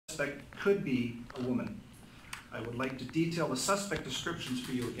suspect could be a woman. I would like to detail the suspect descriptions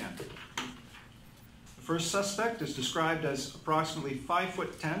for you again. The first suspect is described as approximately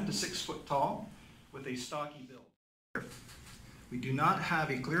 5'10" to 6 foot tall with a stocky build. We do not have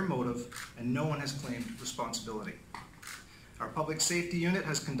a clear motive and no one has claimed responsibility. Our public safety unit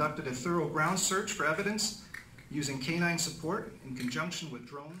has conducted a thorough ground search for evidence using canine support in conjunction with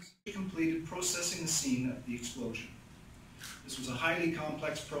drones. We completed processing the scene of the explosion. This was a highly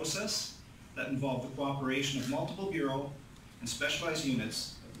complex process that involved the cooperation of multiple bureau and specialized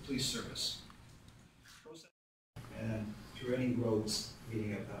units of the police service. And through any roads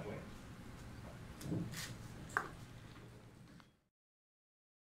leading out that way.